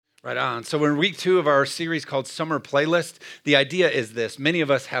Right on. So we're in week 2 of our series called Summer Playlist. The idea is this. Many of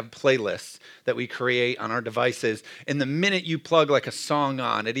us have playlists that we create on our devices. And the minute you plug like a song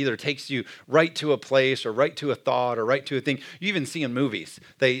on, it either takes you right to a place or right to a thought or right to a thing. You even see in movies,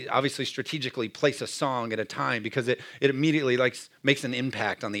 they obviously strategically place a song at a time because it immediately makes an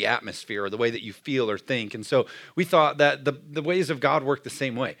impact on the atmosphere or the way that you feel or think. And so we thought that the ways of God work the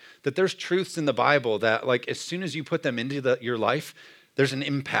same way, that there's truths in the Bible that like as soon as you put them into your life, there's an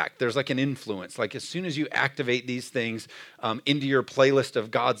impact. There's like an influence. Like as soon as you activate these things into your playlist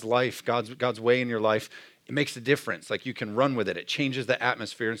of God's life, God's way in your life, it makes a difference. Like you can run with it. It changes the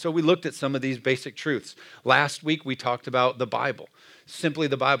atmosphere. And so we looked at some of these basic truths. Last week we talked about the Bible, simply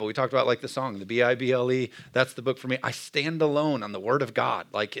the Bible. We talked about like the song, the Bible. That's the book for me. I stand alone on the Word of God.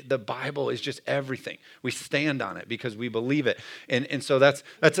 Like the Bible is just everything. We stand on it because we believe it. And so that's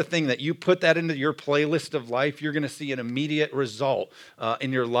a thing that you put that into your playlist of life, you're going to see an immediate result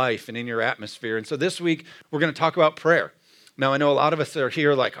in your life and in your atmosphere. And so this week we're going to talk about prayer. Now, I know a lot of us are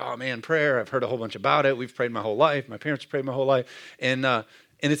here like, oh man, prayer, I've heard a whole bunch about it. We've prayed my whole life. My parents prayed my whole life. And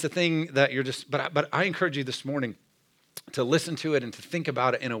it's a thing that you're just, but I encourage you this morning to listen to it and to think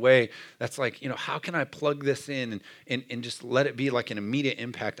about it in a way that's like, how can I plug this in and just let it be like an immediate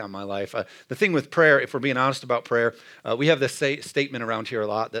impact on my life? The thing with prayer, if we're being honest about prayer, we have this statement around here a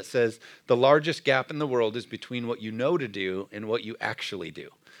lot that says the largest gap in the world is between what you know to do and what you actually do.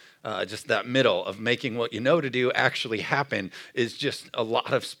 Just that middle of making what you know to do actually happen is just a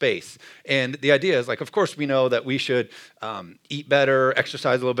lot of space. And the idea is like, of course, we know that we should eat better,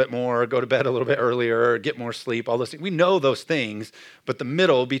 exercise a little bit more, go to bed a little bit earlier, get more sleep, all those things. We know those things, but the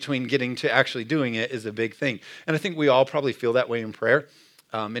middle between getting to actually doing it is a big thing. And I think we all probably feel that way in prayer.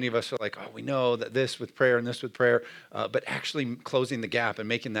 Many of us are like, oh, we know that this with prayer and this with prayer, but actually closing the gap and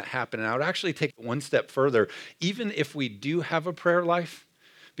making that happen. And I would actually take it one step further. Even if we do have a prayer life,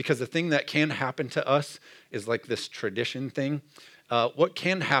 because the thing that can happen to us is like this tradition thing. What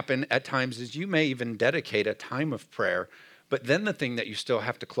can happen at times is you may even dedicate a time of prayer, but then the thing that you still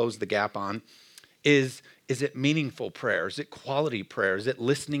have to close the gap on is it meaningful prayer? Is it quality prayer? Is it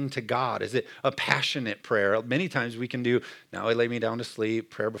listening to God? Is it a passionate prayer? Many times we can do, now I lay me down to sleep,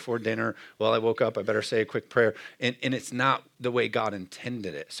 prayer before dinner. Well, I woke up, I better say a quick prayer. And it's not the way God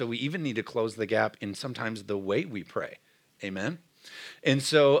intended it. So we even need to close the gap in sometimes the way we pray. Amen? And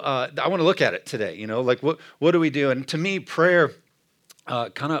so I want to look at it today, like what do we do? And to me, prayer,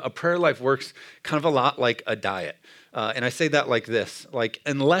 kind of a prayer life works kind of a lot like a diet. And I say that like this, like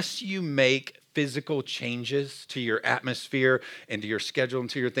unless you make physical changes to your atmosphere and to your schedule and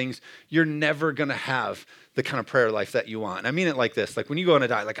to your things, you're never going to have the kind of prayer life that you want. And I mean it like this, like when you go on a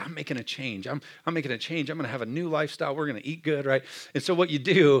diet, like I'm making a change. I'm making a change. I'm going to have a new lifestyle. We're going to eat good, right? And so what you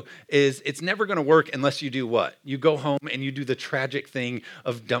do is it's never going to work unless you do what? You go home and you do the tragic thing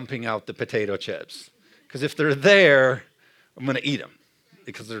of dumping out the potato chips. Because if they're there, I'm going to eat them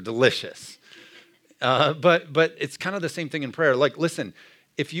because they're delicious. But it's kind of the same thing in prayer. Like, listen,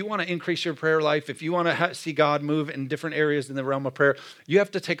 if you want to increase your prayer life, if you want to see God move in different areas in the realm of prayer, you have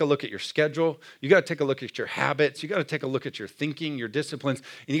to take a look at your schedule. You got to take a look at your habits. You got to take a look at your thinking, your disciplines,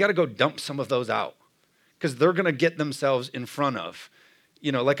 and you got to go dump some of those out because they're going to get themselves in front of,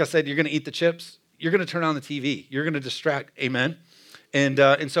 like I said, you're going to eat the chips. You're going to turn on the TV. You're going to distract. Amen.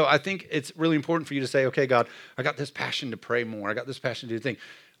 And so I think it's really important for you to say, okay, God, I got this passion to pray more. I got this passion to do things.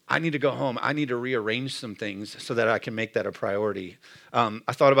 I need to go home. I need to rearrange some things so that I can make that a priority. I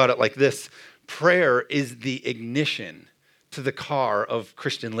thought about it like this. Prayer is the ignition to the car of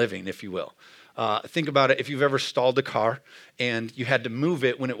Christian living, if you will. Think about it. If you've ever stalled a car and you had to move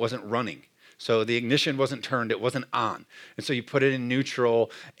it when it wasn't running. So the ignition wasn't turned, it wasn't on. And so you put it in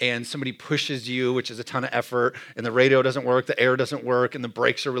neutral and somebody pushes you, which is a ton of effort, and the radio doesn't work, the air doesn't work, and the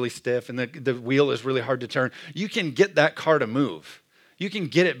brakes are really stiff, and the wheel is really hard to turn. You can get that car to move. You can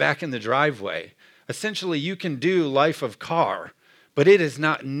get it back in the driveway. Essentially, you can do life of car, but it is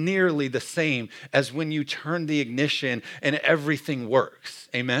not nearly the same as when you turn the ignition and everything works.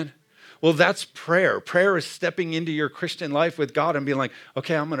 Amen? Well, that's prayer. Prayer is stepping into your Christian life with God and being like,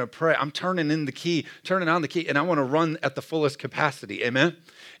 okay, I'm going to pray. I'm turning on the key, and I want to run at the fullest capacity. Amen?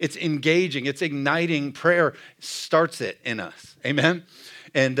 It's engaging. It's igniting. Prayer starts it in us. Amen?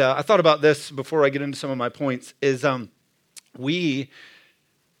 And I thought about this before I get into some of my points, is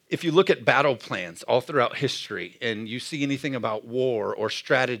if you look at battle plans all throughout history and you see anything about war or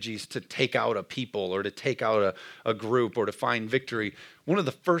strategies to take out a people or to take out a group or to find victory, one of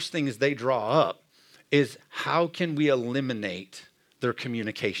the first things they draw up is how can we eliminate their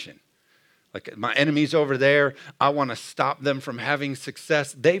communication? Like my enemy's over there, I want to stop them from having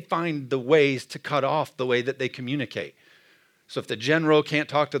success. They find the ways to cut off the way that they communicate. So if the general can't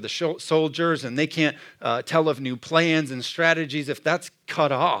talk to the soldiers and they can't tell of new plans and strategies, if that's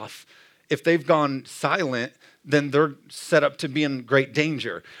cut off, if they've gone silent, then they're set up to be in great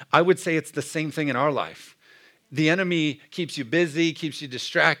danger. I would say it's the same thing in our life. The enemy keeps you busy, keeps you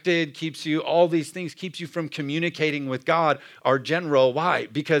distracted, keeps you, all these things, keeps you from communicating with God, our general. Why?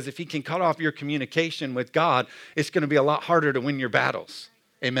 Because if he can cut off your communication with God, it's going to be a lot harder to win your battles.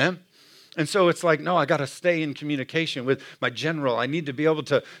 Amen? And so it's like, no, I got to stay in communication with my general. I need to be able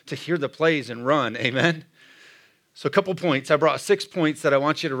to hear the plays and run. Amen? So a couple points. I brought 6 points that I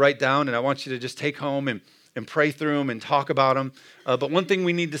want you to write down, and I want you to just take home and pray through them and talk about them. But one thing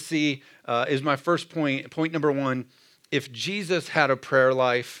we need to see is my first point. Point number 1, if Jesus had a prayer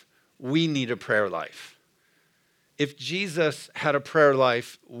life, we need a prayer life. If Jesus had a prayer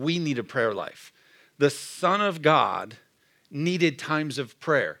life, we need a prayer life. The Son of God needed times of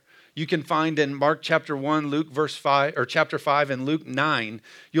prayer. You can find in Mark chapter 1, Luke verse 5, or chapter 5 and Luke 9,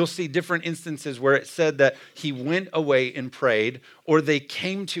 you'll see different instances where it said that he went away and prayed, or they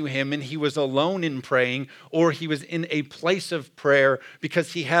came to him and he was alone in praying, or he was in a place of prayer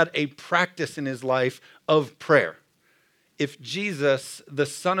because he had a practice in his life of prayer. If Jesus, the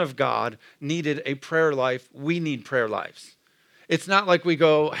Son of God, needed a prayer life, we need prayer lives. It's not like we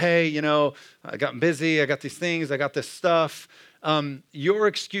go, hey, I got busy, I got these things, I got this stuff. Your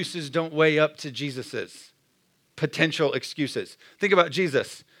excuses don't weigh up to Jesus's potential excuses. Think about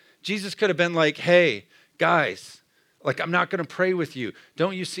Jesus. Jesus could have been like, hey, guys, I'm not going to pray with you.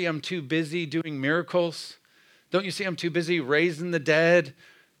 Don't you see I'm too busy doing miracles? Don't you see I'm too busy raising the dead,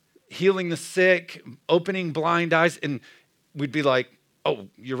 healing the sick, opening blind eyes? And we'd be like, oh,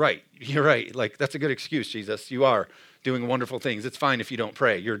 you're right. You're right. That's a good excuse, Jesus. You are doing wonderful things. It's fine if you don't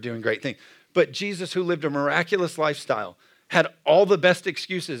pray. You're doing great things. But Jesus, who lived a miraculous lifestyle, had all the best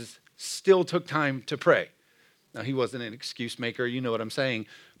excuses, still took time to pray. Now, he wasn't an excuse maker, you know what I'm saying.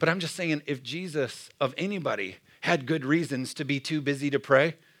 But I'm just saying, if Jesus, of anybody, had good reasons to be too busy to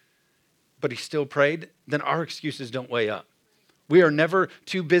pray, but he still prayed, then our excuses don't weigh up. We are never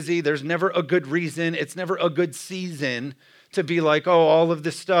too busy. There's never a good reason. It's never a good season to be like, oh, all of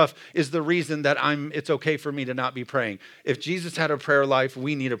this stuff is the reason that it's okay for me to not be praying. If Jesus had a prayer life,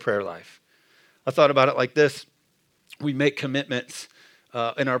 we need a prayer life. I thought about it like this. We make commitments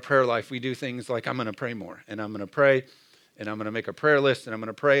in our prayer life. We do things like, I'm going to pray more, and I'm going to pray, and I'm going to make a prayer list, and I'm going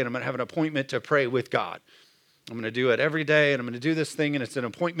to pray, and I'm going to have an appointment to pray with God. I'm going to do it every day, and I'm going to do this thing, and it's an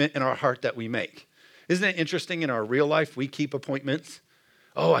appointment in our heart that we make. Isn't it interesting in our real life, we keep appointments?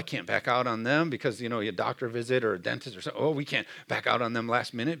 Oh, I can't back out on them because, a doctor visit or a dentist or something. Oh, we can't back out on them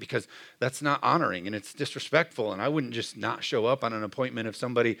last minute because that's not honoring, and it's disrespectful, and I wouldn't just not show up on an appointment if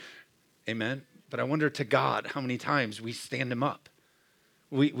somebody, amen? But I wonder to God how many times we stand him up.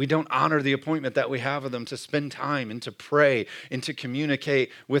 We don't honor the appointment that we have with him to spend time and to pray and to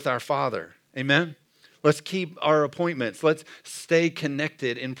communicate with our Father. Amen? Let's keep our appointments. Let's stay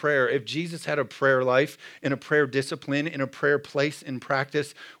connected in prayer. If Jesus had a prayer life and a prayer discipline and a prayer place in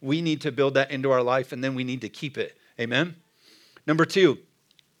practice, we need to build that into our life, and then we need to keep it. Amen? Number 2,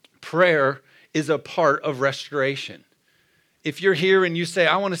 prayer is a part of restoration. If you're here and you say,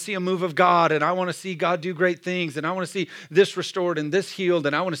 I want to see a move of God, and I want to see God do great things, and I want to see this restored and this healed,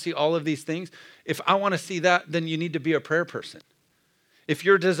 and I want to see all of these things, if I want to see that, then you need to be a prayer person. If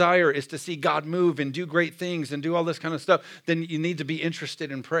your desire is to see God move and do great things and do all this kind of stuff, then you need to be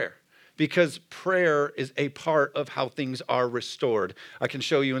interested in prayer, because prayer is a part of how things are restored. I can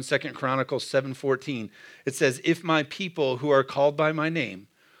show you in 2 Chronicles 7:14. It says, if my people who are called by my name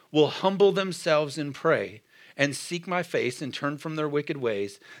will humble themselves and pray and seek my face and turn from their wicked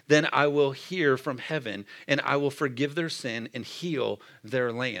ways, then I will hear from heaven and I will forgive their sin and heal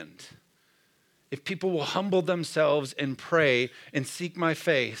their land. If people will humble themselves and pray and seek my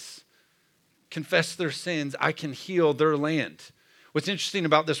face, confess their sins, I can heal their land. What's interesting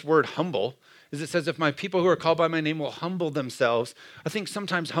about this word humble is it says, if my people who are called by my name will humble themselves. I think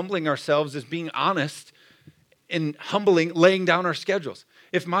sometimes humbling ourselves is being honest and laying down our schedules.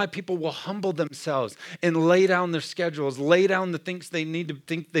 If my people will humble themselves and lay down their schedules, lay down the things they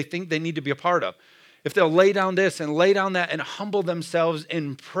think they need to be a part of. If they'll lay down this and lay down that and humble themselves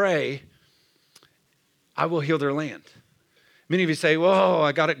and pray, I will heal their land. Many of you say, whoa,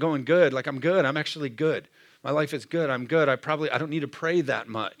 I got it going good. I'm good. I'm actually good. My life is good. I'm good. I don't need to pray that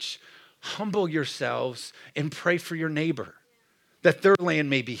much. Humble yourselves and pray for your neighbor, that their land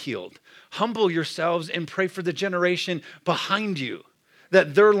may be healed. Humble yourselves and pray for the generation behind you,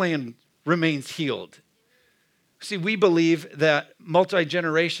 that their land remains healed. See, we believe that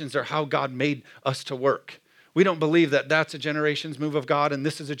multi-generations are how God made us to work. We don't believe that that's a generation's move of God and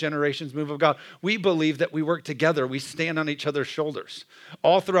this is a generation's move of God. We believe that we work together. We stand on each other's shoulders.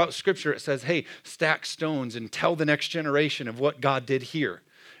 All throughout Scripture, it says, hey, stack stones and tell the next generation of what God did here.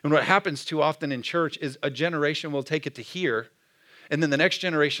 And what happens too often in church is a generation will take it to here, and then the next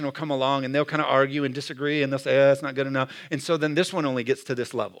generation will come along and they'll kind of argue and disagree and they'll say, that's not good enough. And so then this one only gets to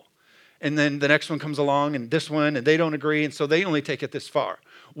this level. And then the next one comes along and this one, and they don't agree, and so they only take it this far.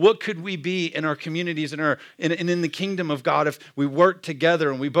 What could we be in our communities and in the kingdom of God if we worked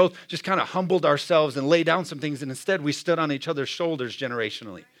together and we both just kind of humbled ourselves and laid down some things, and instead we stood on each other's shoulders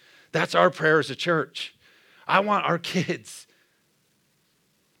generationally? That's our prayer as a church. I want our kids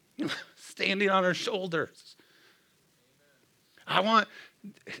standing on our shoulders. I want,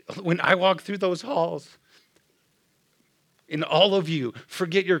 when I walk through those halls, and all of you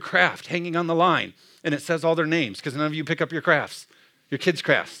forget your craft hanging on the line, and it says all their names because none of you pick up your crafts, your kids'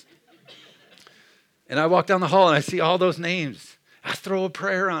 crafts. And I walk down the hall and I see all those names. I throw a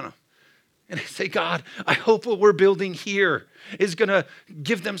prayer on them. And I say, God, I hope what we're building here is going to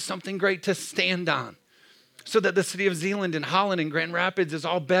give them something great to stand on, so that the city of Zeeland and Holland and Grand Rapids is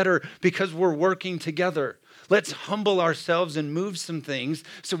all better because we're working together. Let's humble ourselves and move some things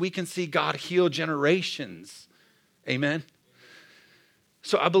so we can see God heal generations. Amen?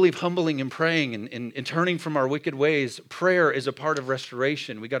 So I believe humbling and praying and turning from our wicked ways, prayer is a part of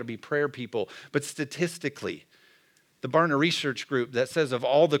restoration. We got to be prayer people. But statistically, the Barna Research Group that says of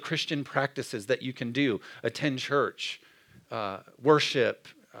all the Christian practices that you can do, attend church, worship,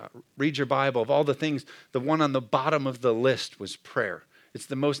 read your Bible, of all the things, the one on the bottom of the list was prayer. It's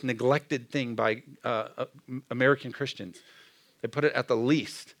the most neglected thing by American Christians. They put it at the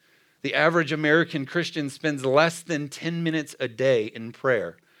least. The average American Christian spends less than 10 minutes a day in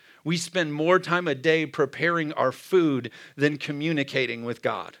prayer. We spend more time a day preparing our food than communicating with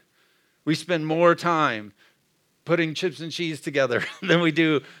God. We spend more time putting chips and cheese together than we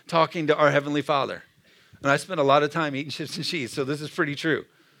do talking to our Heavenly Father. And I spend a lot of time eating chips and cheese, so this is pretty true.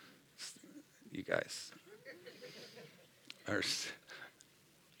 You guys.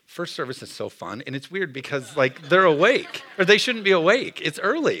 First service is so fun, and it's weird because, like, they're awake, or they shouldn't be awake. It's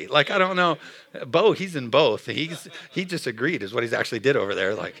early. Like, I don't know. Bo, he's in both. He just agreed is what he's actually did over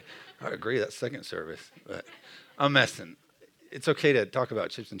there. Like, I agree, that's second service. But I'm messing. It's okay to talk about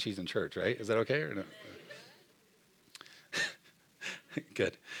chips and cheese in church, right? Is that okay or no?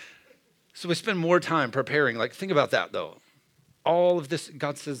 Good. So we spend more time preparing. Like, think about that, though. All of this,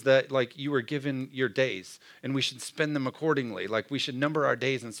 God says that, like, you were given your days and we should spend them accordingly. Like, we should number our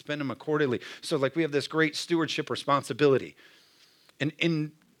days and spend them accordingly. So, like, we have this great stewardship responsibility. And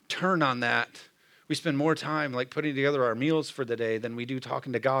in turn on that, we spend more time, like, putting together our meals for the day than we do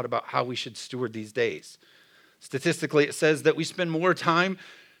talking to God about how we should steward these days. Statistically, it says that we spend more time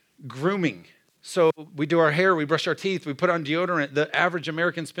grooming. So we do our hair, we brush our teeth, we put on deodorant. The average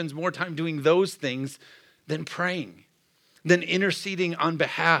American spends more time doing those things than praying, than interceding on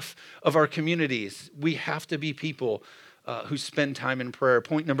behalf of our communities. We have to be people who spend time in prayer.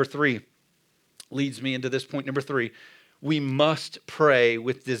 Point number 3 leads me into this point number 3. We must pray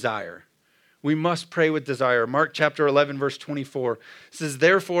with desire. We must pray with desire. Mark chapter 11, verse 24 says,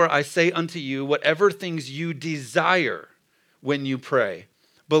 therefore I say unto you, whatever things you desire when you pray,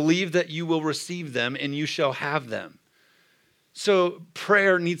 believe that you will receive them and you shall have them. So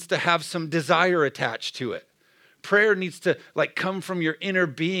prayer needs to have some desire attached to it. Prayer needs to, like, come from your inner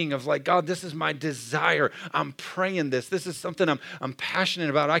being of, like, God, this is my desire. I'm praying this. This is something I'm passionate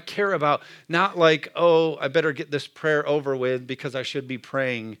about. I care about. Not like, oh, I better get this prayer over with because I should be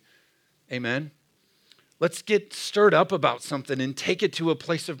praying. Amen? Let's get stirred up about something and take it to a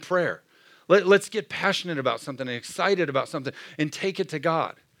place of prayer. Let's get passionate about something and excited about something and take it to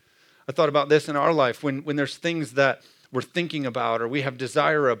God. I thought about this in our life when there's things that we're thinking about or we have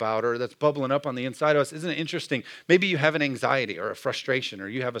desire about or that's bubbling up on the inside of us. Isn't it interesting? Maybe you have an anxiety or a frustration or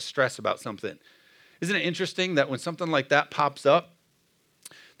you have a stress about something. Isn't it interesting that when something like that pops up,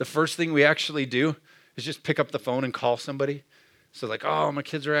 the first thing we actually do is just pick up the phone and call somebody? So like, oh, my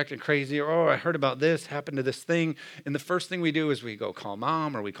kids are acting crazy, or oh, I heard about this, happened to this thing. And the first thing we do is we go call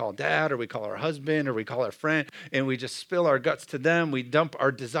mom, or we call dad, or we call our husband, or we call our friend, and we just spill our guts to them. We dump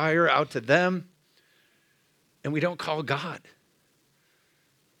our desire out to them, and we don't call God.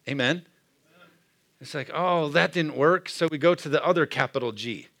 Amen? It's like, oh, that didn't work, so we go to the other capital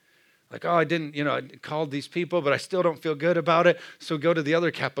G. Like, oh, I called these people, but I still don't feel good about it, so we go to the other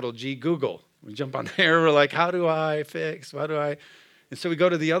capital G, Google. We jump on there, we're like, how do I fix, And so we go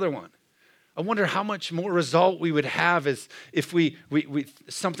to the other one. I wonder how much more result we would have as if we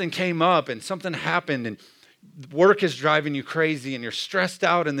something came up and something happened and work is driving you crazy and you're stressed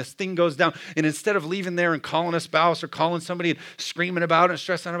out and this thing goes down. And instead of leaving there and calling a spouse or calling somebody and screaming about it and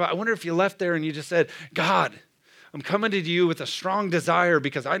stressing out about it, I wonder if you left there and you just said, God, I'm coming to you with a strong desire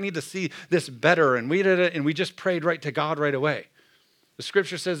because I need to see this better. And we did it, and we just prayed right to God right away. The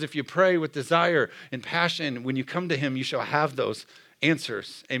scripture says if you pray with desire and passion, when you come to him, you shall have those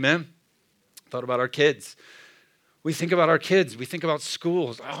answers. Amen? Thought about our kids. We think about our kids. We think about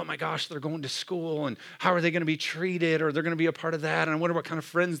schools. Oh my gosh, they're going to school and how are they going to be treated, or they're going to be a part of that. And I wonder what kind of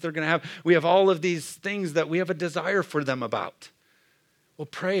friends they're going to have. We have all of these things that we have a desire for them about. Well,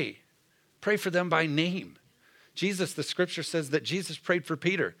 pray. Pray for them by name. Jesus, the scripture says that Jesus prayed for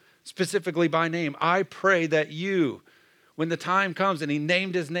Peter, specifically by name. I pray that you, when the time comes, and he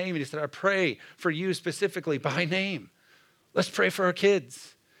named his name, and he said, I pray for you specifically by name. Let's pray for our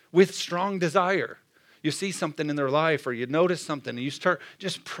kids with strong desire. You see something in their life or you notice something and you start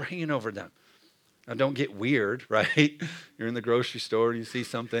just praying over them. Now, don't get weird, right? You're in the grocery store and you see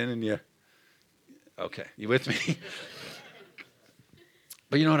something and okay, you with me?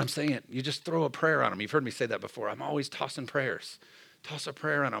 But you know what I'm saying? You just throw a prayer on them. You've heard me say that before. I'm always tossing prayers. Toss a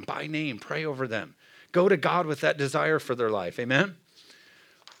prayer on them by name. Pray over them. Go to God with that desire for their life. Amen?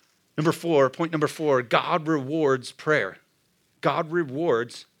 Point number four, God rewards prayer. God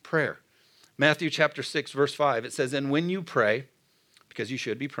rewards prayer. Matthew chapter 6, verse 5, it says, and when you pray, because you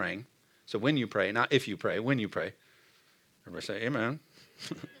should be praying, so when you pray, not if you pray, when you pray. Everybody say amen.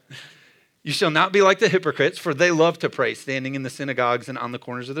 You shall not be like the hypocrites, for they love to pray, standing in the synagogues and on the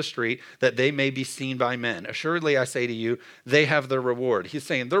corners of the street, that they may be seen by men. Assuredly, I say to you, they have their reward. He's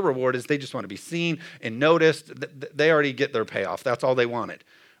saying their reward is they just want to be seen and noticed. They already get their payoff. That's all they wanted.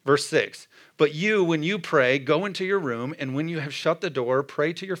 Verse 6, but you, when you pray, go into your room, and when you have shut the door,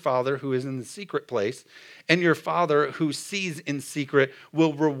 pray to your Father who is in the secret place, and your Father who sees in secret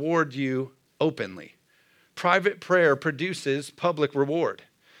will reward you openly. Private prayer produces public reward.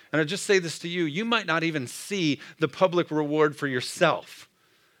 And I'll just say this to you, you might not even see the public reward for yourself.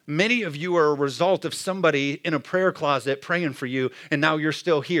 Many of you are a result of somebody in a prayer closet praying for you, and now you're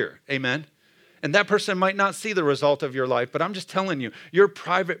still here. Amen? And that person might not see the result of your life, but I'm just telling you, your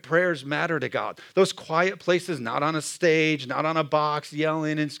private prayers matter to God. Those quiet places, not on a stage, not on a box,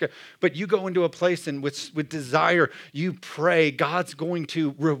 yelling and but you go into a place and with desire, you pray, God's going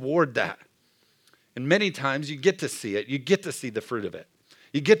to reward that. And many times you get to see it. You get to see the fruit of it.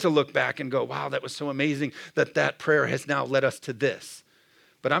 You get to look back and go, wow, that was so amazing that prayer has now led us to this.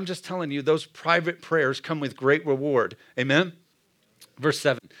 But I'm just telling you, those private prayers come with great reward. Amen? Verse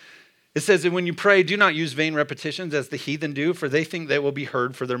 7. It says that when you pray, do not use vain repetitions as the heathen do, for they think they will be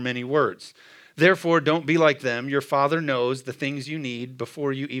heard for their many words. Therefore, don't be like them. Your Father knows the things you need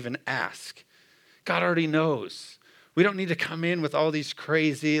before you even ask. God already knows. We don't need to come in with all these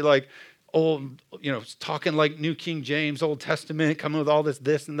crazy, old, talking like New King James, Old Testament, coming with all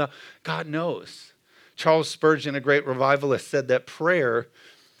this and that. God knows. Charles Spurgeon, a great revivalist, said that prayer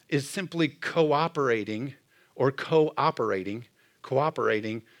is simply cooperating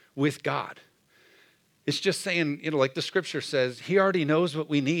with God. It's just saying, like the scripture says, he already knows what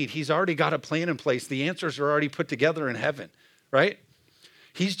we need. He's already got a plan in place. The answers are already put together in heaven, right?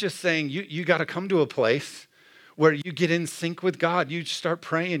 He's just saying, you got to come to a place where you get in sync with God. You start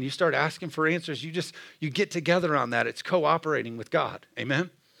praying. You start asking for answers. You get together on that. It's cooperating with God. Amen?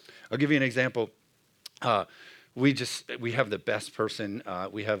 I'll give you an example. We have the best person.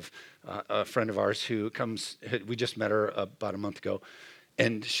 We have a friend of ours who comes, we just met her about a month ago.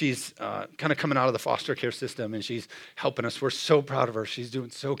 And she's kind of coming out of the foster care system, and she's helping us. We're so proud of her. She's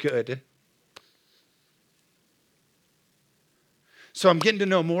doing so good. So I'm getting to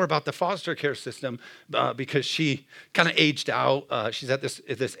know more about the foster care system because she kind of aged out. She's at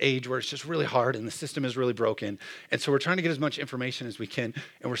this age where it's just really hard, and the system is really broken. And so we're trying to get as much information as we can,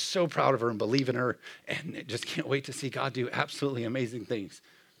 and we're so proud of her and believe in her, and just can't wait to see God do absolutely amazing things.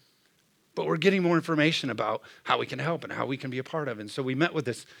 But we're getting more information about how we can help and how we can be a part of it. And so we met with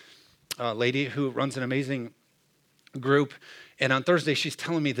this lady who runs an amazing group. And on Thursday, she's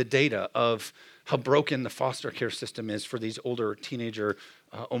telling me the data of how broken the foster care system is for these older teenager,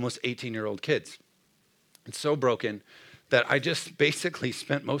 almost 18-year-old kids. It's so broken that I just basically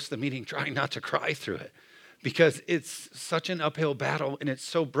spent most of the meeting trying not to cry through it because it's such an uphill battle and it's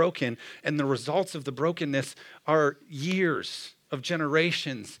so broken. And the results of the brokenness are years of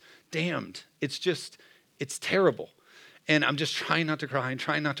generations damned. It's terrible. And I'm just trying not to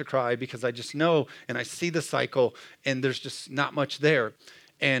cry because I just know and I see the cycle and there's just not much there.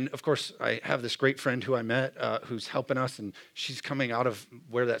 And of course, I have this great friend who I met who's helping us, and she's coming out of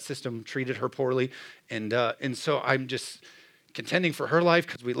where that system treated her poorly. And so I'm just contending for her life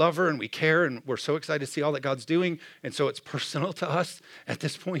because we love her and we care and we're so excited to see all that God's doing. And so it's personal to us at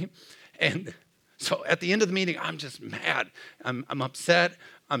this point. And so at the end of the meeting, I'm just mad. I'm upset.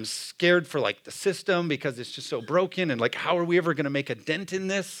 I'm scared for like the system because it's just so broken. And like, how are we ever going to make a dent in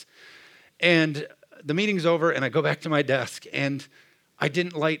this? And the meeting's over and I go back to my desk and I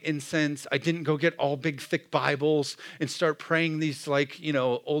didn't light incense. I didn't go get all big, thick Bibles and start praying these like,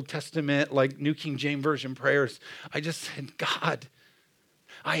 Old Testament, like New King James Version prayers. I just said, God,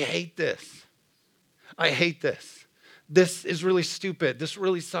 I hate this. I hate this. This is really stupid. This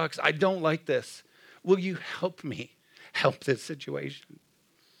really sucks. I don't like this. Will you help me help this situation?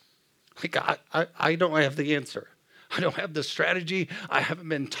 Like, I don't have the answer. I don't have the strategy. I haven't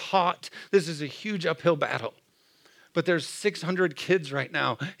been taught. This is a huge uphill battle. But there's 600 kids right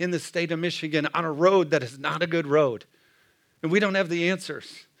now in the state of Michigan on a road that is not a good road. And we don't have the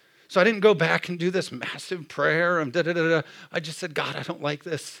answers. So I didn't go back and do this massive prayer. I just said, God, I don't like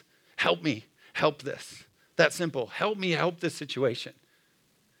this. Help me. Help this. That simple. Help me help this situation.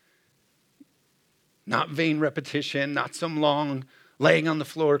 Not vain repetition, not some long laying on the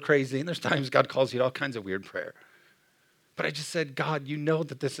floor crazy. And there's times God calls you to all kinds of weird prayer. But I just said, God, you know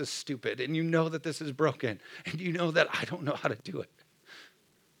that this is stupid, and you know that this is broken, and you know that I don't know how to do it.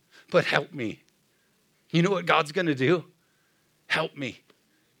 But help me. You know what God's going to do? Help me.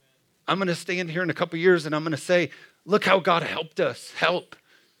 I'm going to stand here in a couple years, and I'm going to say, look how God helped us. Help.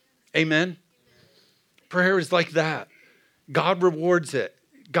 Amen? Prayer is like that. God rewards it.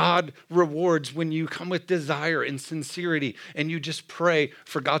 God rewards when you come with desire and sincerity, and you just pray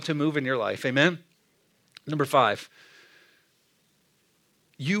for God to move in your life. Amen? Number 5.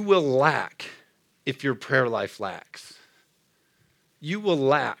 You will lack if your prayer life lacks. You will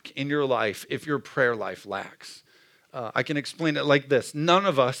lack in your life if your prayer life lacks. I can explain it like this. None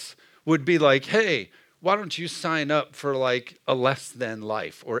of us would be like, hey, why don't you sign up for like a less than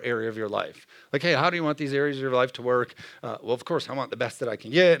life or area of your life? Like, hey, how do you want these areas of your life to work? Well, of course, I want the best that I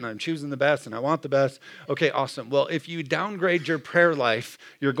can get, and I'm choosing the best, and I want the best. Okay, awesome. Well, if you downgrade your prayer life,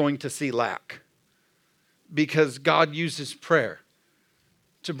 you're going to see lack because God uses prayer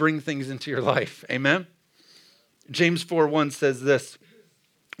to bring things into your life. Amen? James 4:1 says this,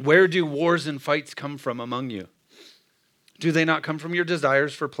 where do wars and fights come from among you? Do they not come from your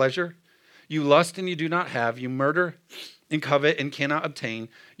desires for pleasure? You lust and you do not have. You murder and covet and cannot obtain.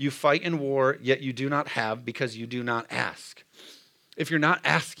 You fight in war, yet you do not have because you do not ask. If you're not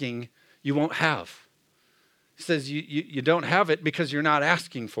asking, you won't have. It says you don't have it because you're not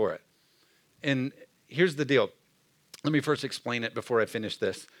asking for it. And here's the deal. Let me first explain it before I finish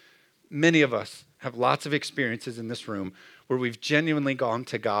this. Many of us have lots of experiences in this room where we've genuinely gone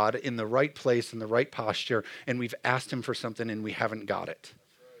to God in the right place, in the right posture, and we've asked him for something and we haven't got it.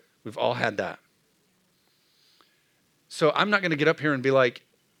 We've all had that. So I'm not going to get up here and be like,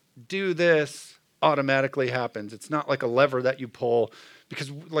 do this, automatically happens. It's not like a lever that you pull because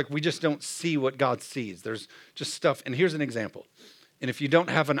like we just don't see what God sees. There's just stuff. And here's an example. And if you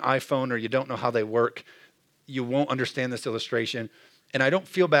don't have an iPhone or you don't know how they work, you won't understand this illustration. And I don't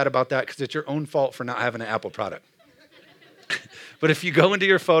feel bad about that because it's your own fault for not having an Apple product. But if you go into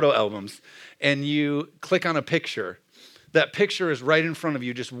your photo albums and you click on a picture, that picture is right in front of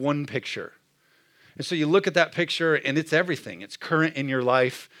you, just one picture. And so you look at that picture and it's everything. It's current in your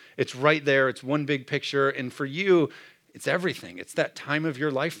life. It's right there. It's one big picture. And for you, it's everything. It's that time of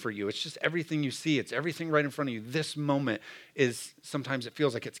your life for you. It's just everything you see. It's everything right in front of you. This moment is, sometimes it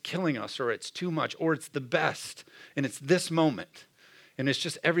feels like it's killing us or it's too much or it's the best. And it's this moment. And it's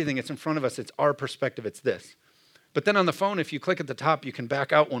just everything. It's in front of us. It's our perspective. It's this. But then on the phone, if you click at the top, you can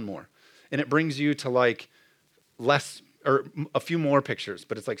back out one more. And it brings you to like less or a few more pictures,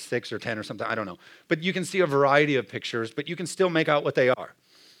 but it's like 6 or 10 or something. I don't know. But you can see a variety of pictures, but you can still make out what they are.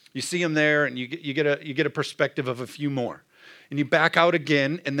 You see them there, and you get a perspective of a few more. And you back out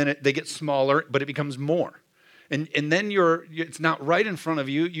again, and then they get smaller, but it becomes more. And then it's not right in front of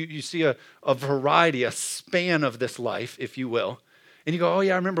you. You see a variety, a span of this life, if you will. And you go, oh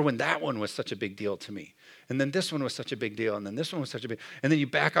yeah, I remember when that one was such a big deal to me. And then this one was such a big deal. And then this one was such a big, and then you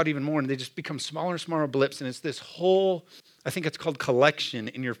back out even more and they just become smaller and smaller blips. And it's this whole, I think it's called collection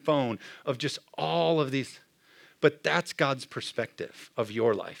in your phone of just all of these. But that's God's perspective of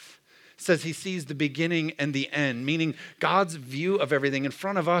your life. It says he sees the beginning and the end, meaning God's view of everything. In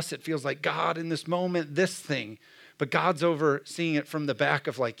front of us, it feels like God in this moment, this thing. But God's overseeing it from the back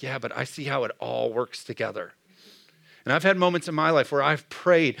of like, yeah, but I see how it all works together. And I've had moments in my life where I've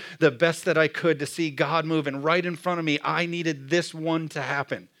prayed the best that I could to see God move. And right in front of me, I needed this one to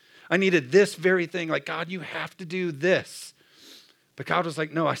happen. I needed this very thing. Like, God, you have to do this. But God was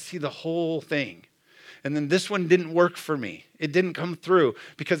like, no, I see the whole thing. And then this one didn't work for me. It didn't come through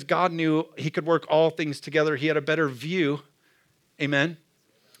because God knew he could work all things together. He had a better view. Amen.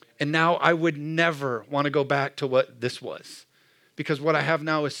 And now I would never want to go back to what this was because what I have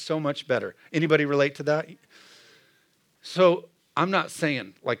now is so much better. Anybody relate to that? So I'm not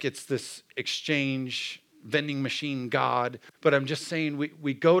saying like it's this exchange vending machine God, but I'm just saying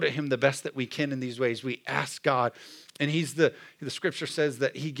we go to him the best that we can in these ways. We ask God, and the scripture says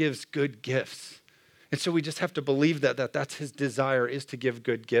that he gives good gifts. And so we just have to believe that's his desire, is to give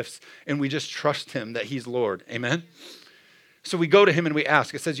good gifts, and we just trust him that he's Lord. Amen? So we go to him and we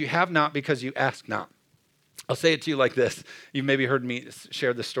ask. It says, you have not because you ask not. I'll say it to you like this. You've maybe heard me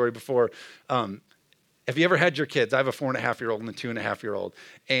share this story before. Have you ever had your kids? I have a 4.5-year-old and a 2.5-year-old,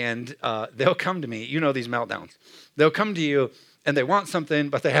 and they'll come to me. You know these meltdowns. They'll come to you, and they want something,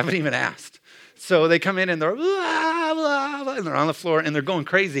 but they haven't even asked. So they come in, and they're blah, blah, blah, and they're on the floor, and they're going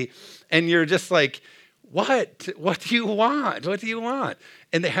crazy, and you're just like, what? What do you want? What do you want?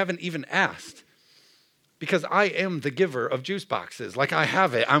 And they haven't even asked. Because I am the giver of juice boxes. Like I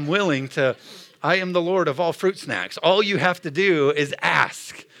have it. I'm willing to. I am the Lord of all fruit snacks. All you have to do is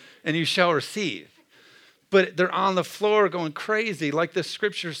ask, and you shall receive. But they're on the floor going crazy. Like the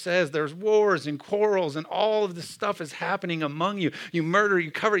scripture says, there's wars and quarrels, and all of this stuff is happening among you. You murder,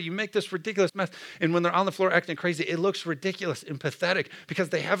 you cover, you make this ridiculous mess. And when they're on the floor acting crazy, it looks ridiculous and pathetic because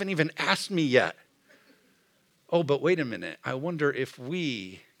they haven't even asked me yet. Oh, but wait a minute. I wonder if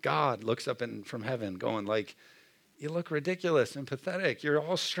God looks up from heaven going like, you look ridiculous and pathetic. You're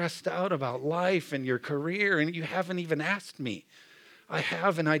all stressed out about life and your career, and you haven't even asked me. I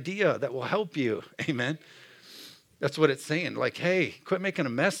have an idea that will help you. Amen. That's what it's saying. Like, hey, quit making a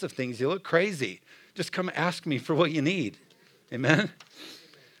mess of things. You look crazy. Just come ask me for what you need. Amen.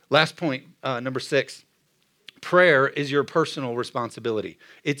 Last point, number 6. Prayer is your personal responsibility.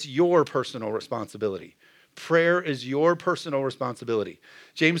 It's your personal responsibility. Prayer is your personal responsibility.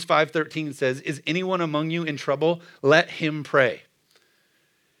 James 5:13 says, is anyone among you in trouble? Let him pray.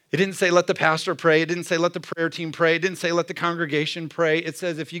 It didn't say let the pastor pray. It didn't say let the prayer team pray. It didn't say let the congregation pray. It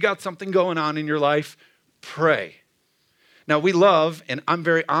says if you got something going on in your life, pray. Now we love, and I'm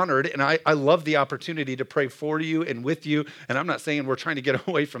very honored, and I love the opportunity to pray for you and with you, and I'm not saying we're trying to get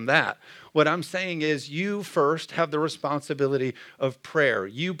away from that. What I'm saying is you first have the responsibility of prayer.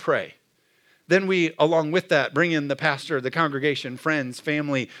 You pray. Then we, along with that, bring in the pastor, the congregation, friends,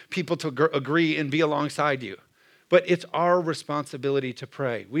 family, people to agree and be alongside you. But it's our responsibility to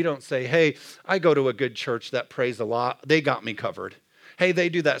pray. We don't say, hey, I go to a good church that prays a lot. They got me covered. Hey, they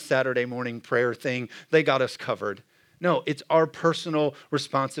do that Saturday morning prayer thing. They got us covered. No, it's our personal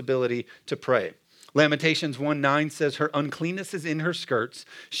responsibility to pray. Lamentations 1:9 says, her uncleanness is in her skirts.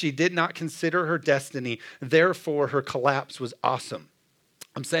 She did not consider her destiny. Therefore, her collapse was awesome.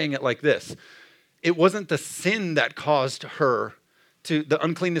 I'm saying it like this. It wasn't the sin that caused her to the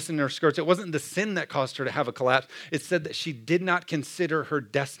uncleanness in her skirts. It wasn't the sin that caused her to have a collapse. It said that she did not consider her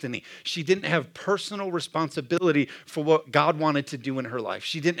destiny. She didn't have personal responsibility for what God wanted to do in her life.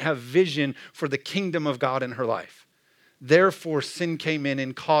 She didn't have vision for the kingdom of God in her life. Therefore, sin came in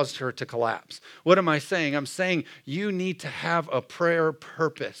and caused her to collapse. What am I saying? I'm saying you need to have a prayer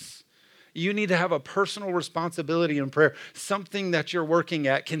purpose. You need to have a personal responsibility in prayer, something that you're working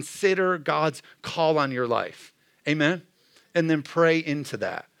at. Consider God's call on your life. Amen? And then pray into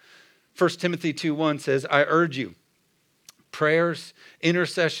that. 1 Timothy 2:1 says, I urge you, prayers,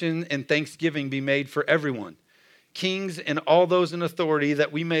 intercession, and thanksgiving be made for everyone, kings and all those in authority,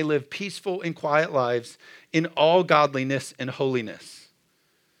 that we may live peaceful and quiet lives in all godliness and holiness.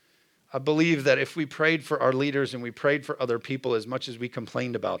 I believe that if we prayed for our leaders and we prayed for other people as much as we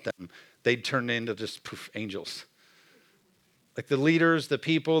complained about them, they'd turn into just angels. Like the leaders, the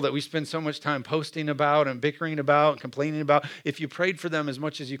people that we spend so much time posting about and bickering about and complaining about, if you prayed for them as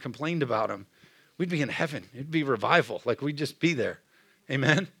much as you complained about them, we'd be in heaven. It'd be revival. Like we'd just be there.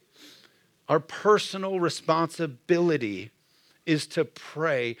 Amen? Our personal responsibility is to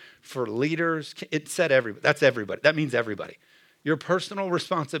pray for leaders. It said everybody. That's everybody. That means everybody. Your personal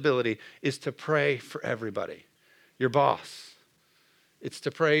responsibility is to pray for everybody. Your boss. It's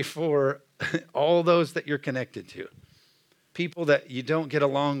to pray for all those that you're connected to. People that you don't get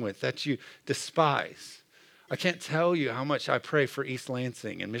along with, that you despise. I can't tell you how much I pray for East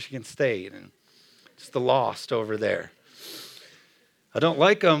Lansing and Michigan State and just the lost over there. I don't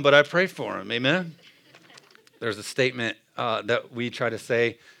like them, but I pray for them. Amen? There's a statement that we try to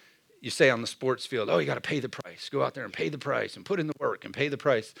say. You say on the sports field, oh, you got to pay the price. Go out there and pay the price and put in the work and pay the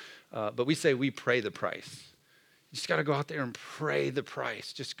price. But we say we pray the price. You just got to go out there and pray the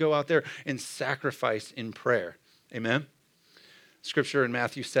price. Just go out there and sacrifice in prayer. Amen? Scripture in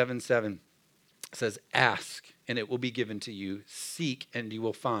Matthew 7:7. It says, ask and it will be given to you. Seek and you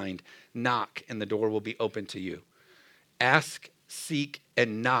will find. Knock and the door will be open to you. Ask, seek,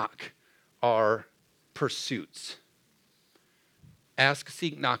 and knock are pursuits. Ask,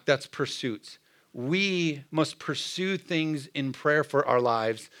 seek, knock, that's pursuits. We must pursue things in prayer for our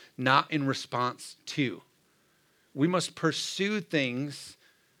lives, not in response to. We must pursue things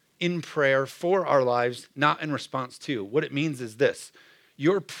in prayer for our lives, not in response to. What it means is this.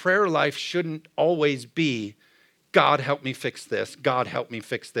 Your prayer life shouldn't always be, God, help me fix this. God, help me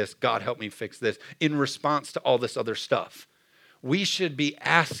fix this. God, help me fix this, in response to all this other stuff. We should be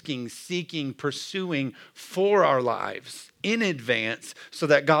asking, seeking, pursuing for our lives in advance so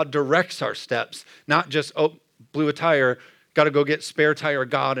that God directs our steps, not just, oh, blew a tire, got to go get spare tire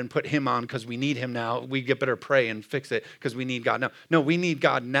God and put him on because we need him now. We get better pray and fix it because we need God now. No, we need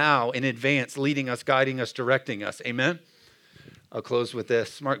God now in advance, leading us, guiding us, directing us. Amen? I'll close with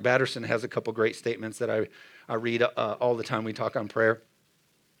this. Mark Batterson has a couple great statements that I read all the time we talk on prayer.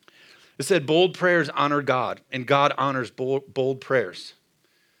 It said, bold prayers honor God, and God honors bold prayers.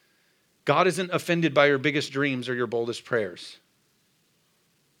 God isn't offended by your biggest dreams or your boldest prayers.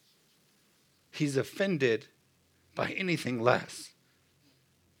 He's offended by anything less.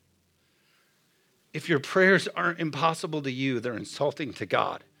 If your prayers aren't impossible to you, they're insulting to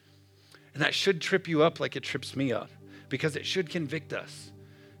God. And that should trip you up like it trips me up, because it should convict us.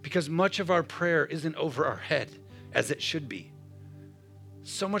 Because much of our prayer isn't over our head as it should be.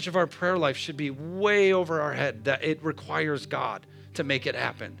 So much of our prayer life should be way over our head that it requires God to make it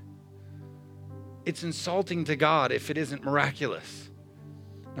happen. It's insulting to God if it isn't miraculous.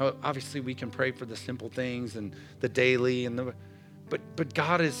 Now, obviously, we can pray for the simple things and the daily, but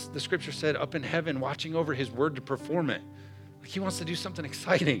God is, the scripture said, up in heaven, watching over his word to perform it. Like he wants to do something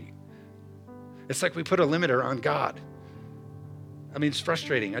exciting. It's like we put a limiter on God. I mean, it's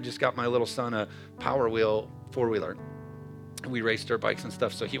frustrating. I just got my little son a Power Wheel four-wheeler. And we race dirt bikes and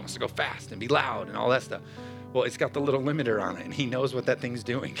stuff, so he wants to go fast and be loud and all that stuff. Well, it's got the little limiter on it, and he knows what that thing's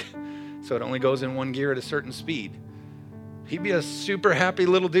doing. So it only goes in one gear at a certain speed. He'd be a super happy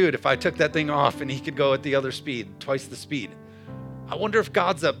little dude if I took that thing off and he could go at the other speed, twice the speed. I wonder if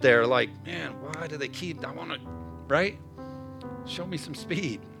God's up there like, man, why do they keep, I want to, right? Show me some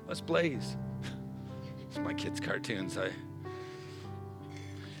speed. Let's blaze. It's my kids' cartoons.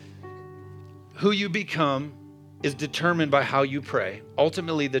 Who you become is determined by how you pray.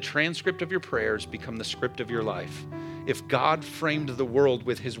 Ultimately, the transcript of your prayers become the script of your life. If God framed the world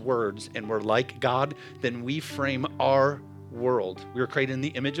with his words and we're like God, then we frame our world. We were created in the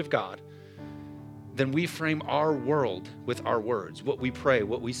image of God. Then we frame our world with our words, what we pray,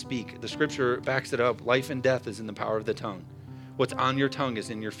 what we speak. The scripture backs it up. Life and death is in the power of the tongue. What's on your tongue is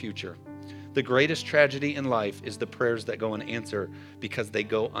in your future. The greatest tragedy in life is the prayers that go unanswered because they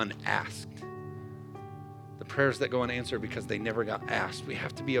go unasked. The prayers that go unanswered because they never got asked. We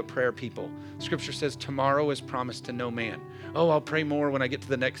have to be a prayer people. Scripture says tomorrow is promised to no man. Oh, I'll pray more when I get to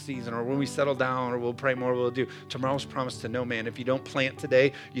the next season, or when we settle down, or we'll pray more, we'll do. Tomorrow's promised to no man. If you don't plant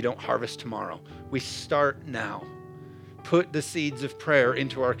today, you don't harvest tomorrow. We start now. Put the seeds of prayer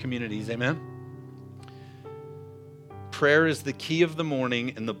into our communities. Amen? Prayer is the key of the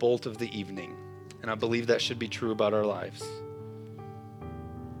morning and the bolt of the evening. And I believe that should be true about our lives.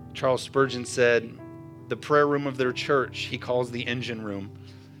 Charles Spurgeon said, the prayer room of their church, he calls the engine room.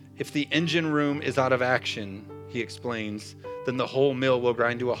 If the engine room is out of action, he explains, then the whole mill will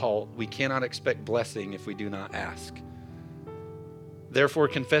grind to a halt. We cannot expect blessing if we do not ask. Therefore,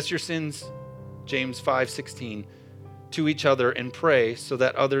 confess your sins, James 5:16, to each other and pray so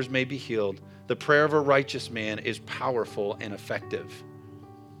that others may be healed. The prayer of a righteous man is powerful and effective.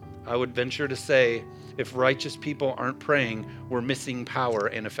 I would venture to say, if righteous people aren't praying, we're missing power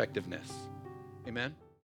and effectiveness. Amen?